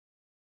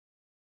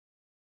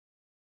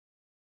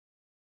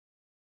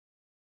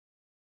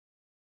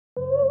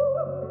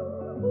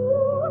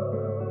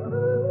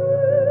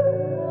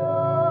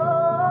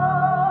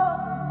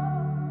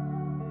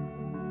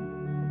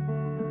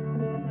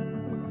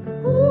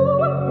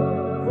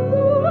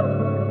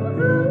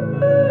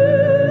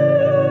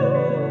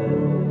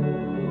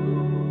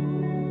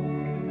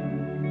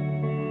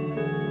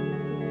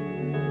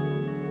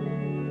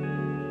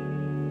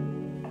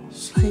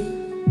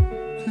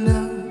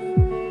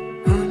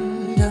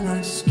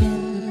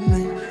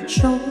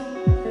your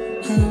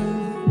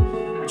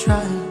hand,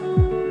 try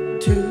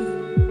to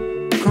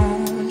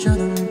conjure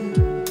the wind,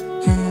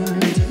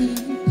 and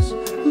he's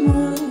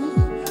mine.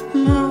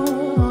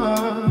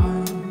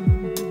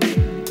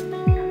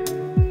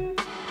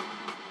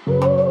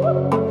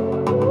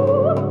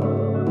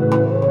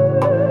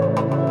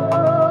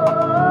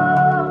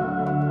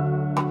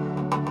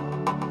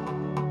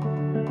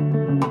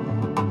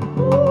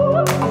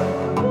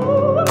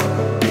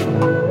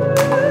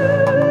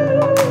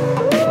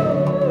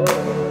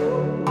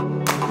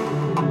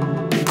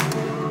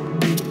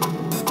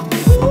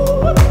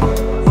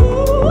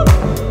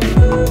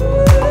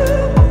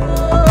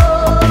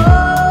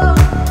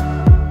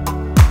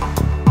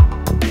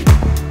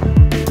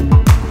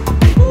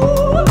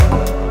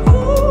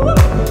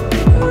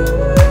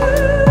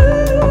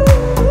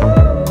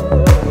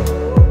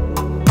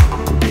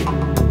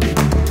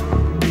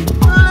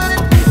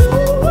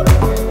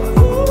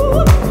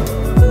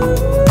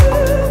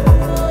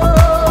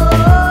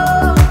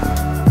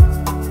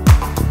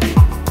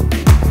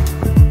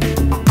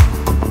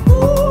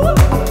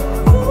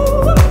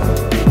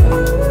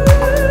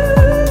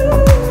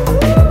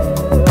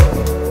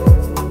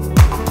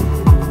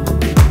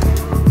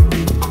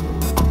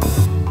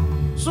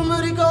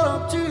 Somebody go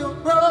up to your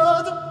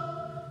brother,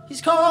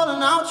 he's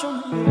calling out your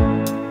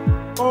name.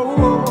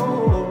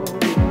 Oh,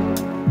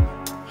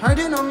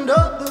 hiding under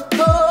the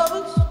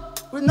covers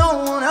with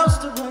no one else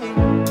to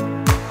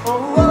blame.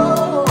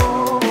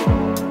 Oh,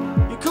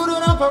 you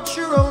couldn't help out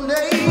your own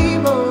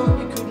neighbor,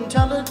 you couldn't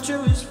tell it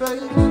to his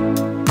face.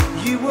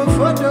 You were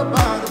fucked up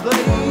by the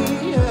blame.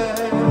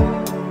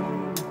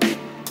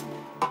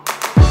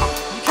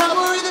 You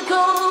carry the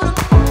code,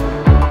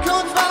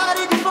 come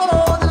fighting for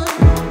them.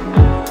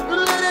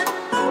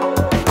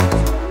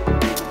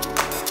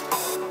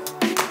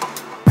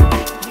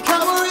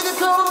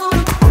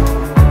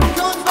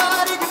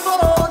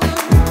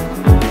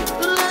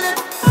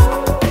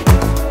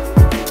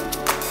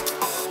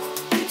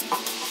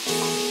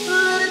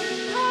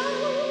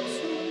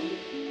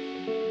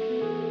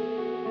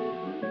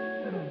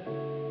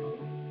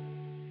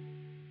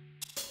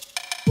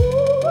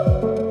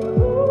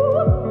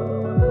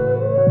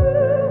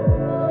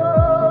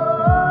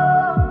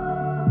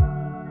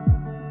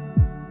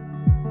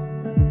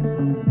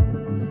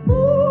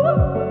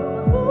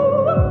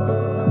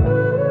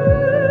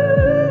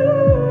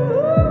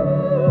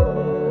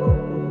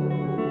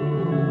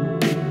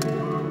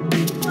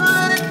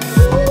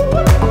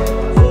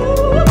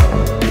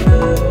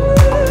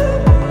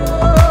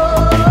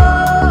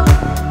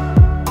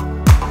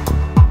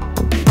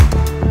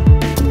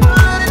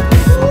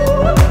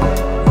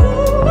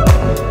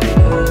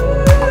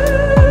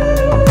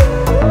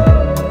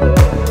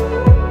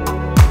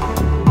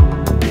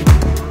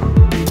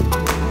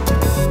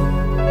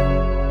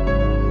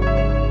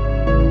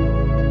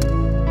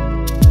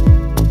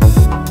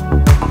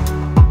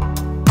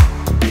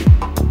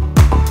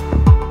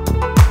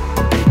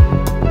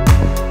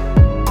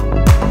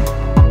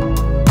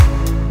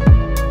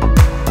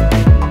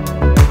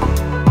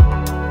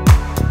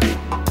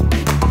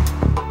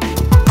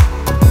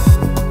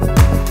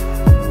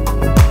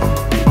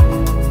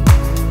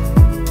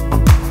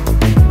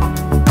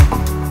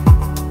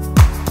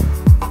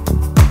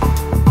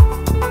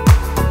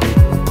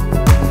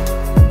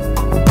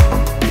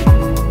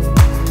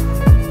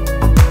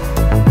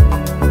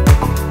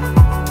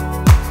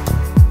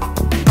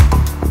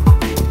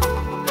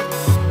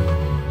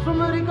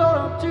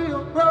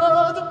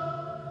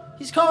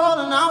 He's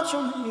calling out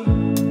your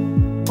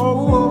name.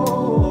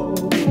 Oh,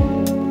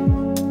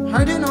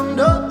 hiding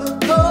under the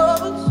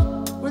covers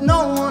with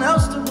no one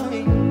else to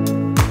blame.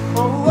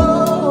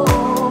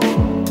 Oh,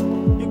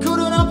 you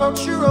couldn't help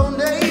out your own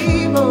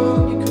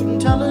neighbor, you couldn't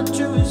tell it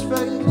to his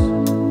face.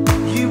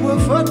 You were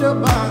fucked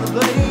up by the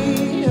blame.